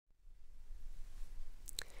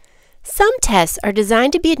Some tests are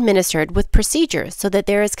designed to be administered with procedures so that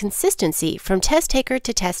there is consistency from test taker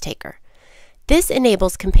to test taker. This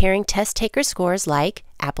enables comparing test taker scores like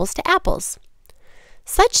apples to apples.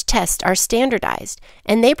 Such tests are standardized,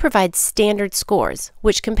 and they provide standard scores,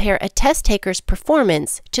 which compare a test taker's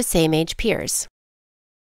performance to same-age peers.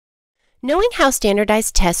 Knowing how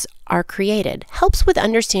standardized tests are created helps with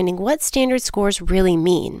understanding what standard scores really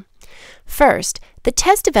mean. First, the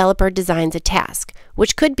test developer designs a task,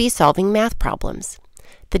 which could be solving math problems.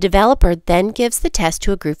 The developer then gives the test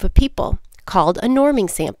to a group of people, called a norming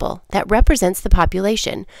sample, that represents the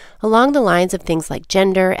population, along the lines of things like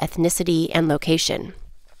gender, ethnicity, and location.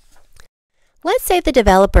 Let's say the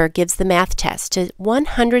developer gives the math test to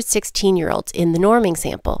 100 16-year-olds in the norming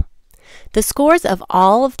sample. The scores of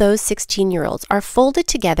all of those 16-year-olds are folded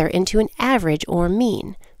together into an average or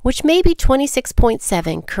mean, which may be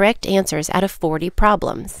 26.7 correct answers out of 40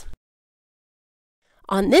 problems.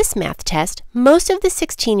 On this math test, most of the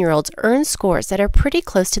 16-year-olds earn scores that are pretty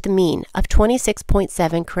close to the mean of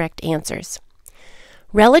 26.7 correct answers.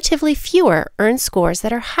 Relatively fewer earn scores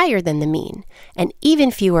that are higher than the mean, and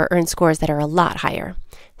even fewer earn scores that are a lot higher.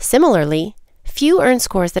 Similarly, few earn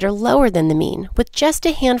scores that are lower than the mean, with just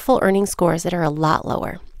a handful earning scores that are a lot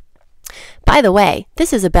lower. By the way,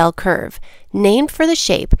 this is a bell curve, named for the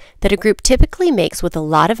shape that a group typically makes with a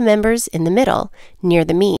lot of members in the middle, near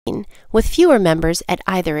the mean, with fewer members at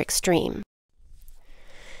either extreme.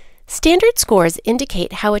 Standard scores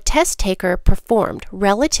indicate how a test taker performed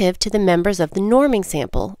relative to the members of the norming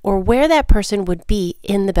sample, or where that person would be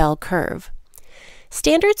in the bell curve.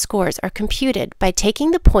 Standard scores are computed by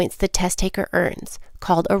taking the points the test taker earns,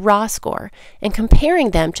 called a raw score, and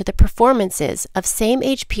comparing them to the performances of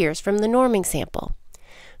same-age peers from the norming sample.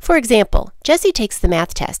 For example, Jessie takes the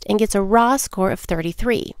math test and gets a raw score of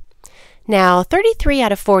 33. Now, 33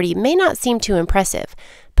 out of 40 may not seem too impressive,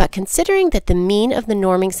 but considering that the mean of the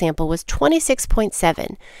norming sample was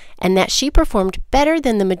 26.7 and that she performed better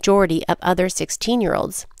than the majority of other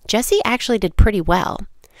 16-year-olds, Jessie actually did pretty well.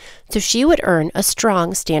 So she would earn a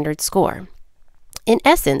strong standard score. In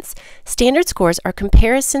essence, standard scores are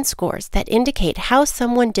comparison scores that indicate how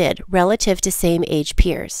someone did relative to same-age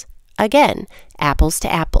peers. Again, apples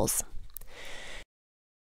to apples.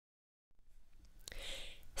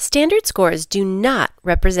 Standard scores do not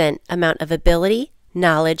represent amount of ability,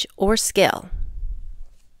 knowledge, or skill.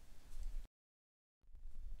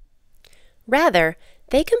 Rather,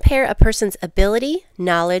 they compare a person's ability,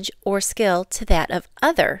 knowledge, or skill to that of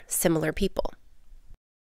other similar people.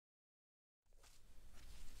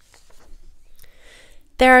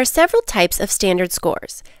 There are several types of standard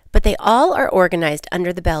scores, but they all are organized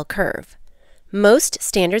under the bell curve. Most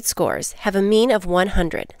standard scores have a mean of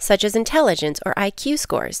 100, such as intelligence or IQ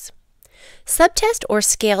scores. Subtest or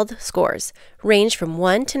scaled scores range from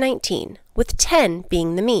 1 to 19, with 10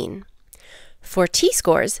 being the mean. For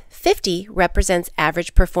T-scores, 50 represents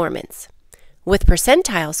average performance. With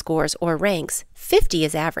percentile scores or ranks, 50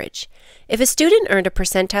 is average. If a student earned a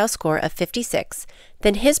percentile score of 56,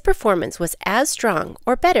 then his performance was as strong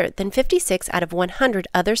or better than 56 out of 100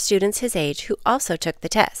 other students his age who also took the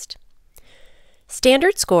test.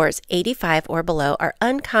 Standard scores 85 or below are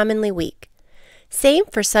uncommonly weak. Same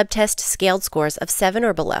for subtest scaled scores of 7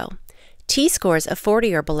 or below, T-scores of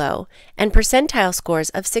 40 or below, and percentile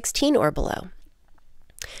scores of 16 or below.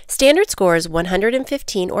 Standard scores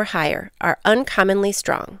 115 or higher are uncommonly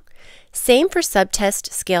strong. Same for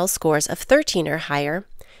subtest scale scores of 13 or higher,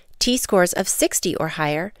 T-scores of 60 or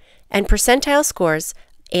higher, and percentile scores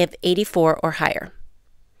of 84 or higher.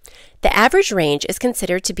 The average range is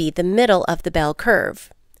considered to be the middle of the bell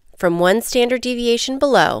curve, from 1 standard deviation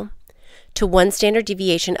below to 1 standard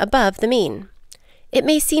deviation above the mean. It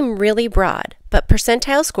may seem really broad, but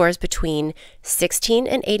percentile scores between 16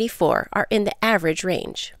 and 84 are in the average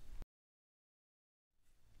range.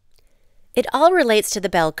 It all relates to the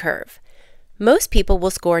bell curve. Most people will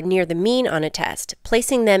score near the mean on a test,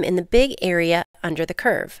 placing them in the big area under the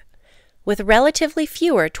curve, with relatively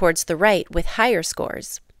fewer towards the right with higher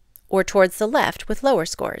scores, or towards the left with lower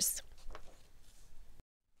scores.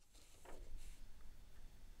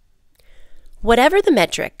 Whatever the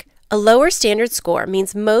metric, a lower standard score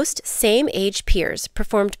means most same-age peers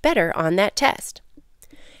performed better on that test.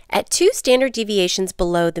 At 2 standard deviations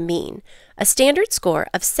below the mean, a standard score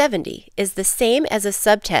of 70 is the same as a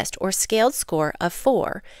subtest or scaled score of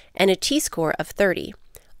 4 and a T-score of 30,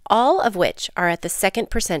 all of which are at the 2nd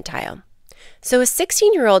percentile. So a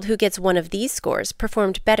 16-year-old who gets one of these scores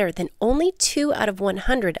performed better than only 2 out of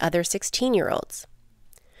 100 other 16-year-olds.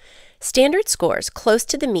 Standard scores close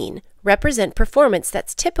to the mean represent performance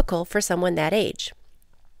that's typical for someone that age.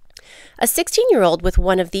 A 16-year-old with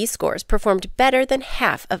one of these scores performed better than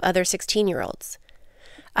half of other 16-year-olds.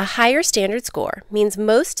 A higher standard score means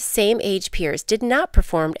most same-age peers did not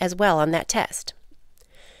perform as well on that test.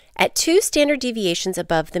 At 2 standard deviations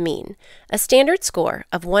above the mean, a standard score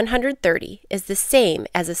of 130 is the same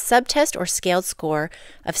as a subtest or scaled score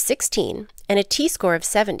of 16 and a t-score of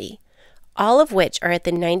 70, all of which are at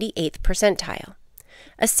the 98th percentile.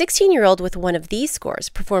 A 16-year-old with one of these scores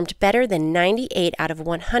performed better than 98 out of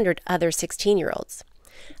 100 other 16-year-olds.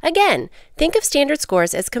 Again, think of standard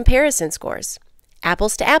scores as comparison scores,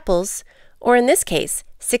 apples to apples, or in this case,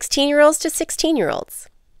 16-year-olds to 16-year-olds.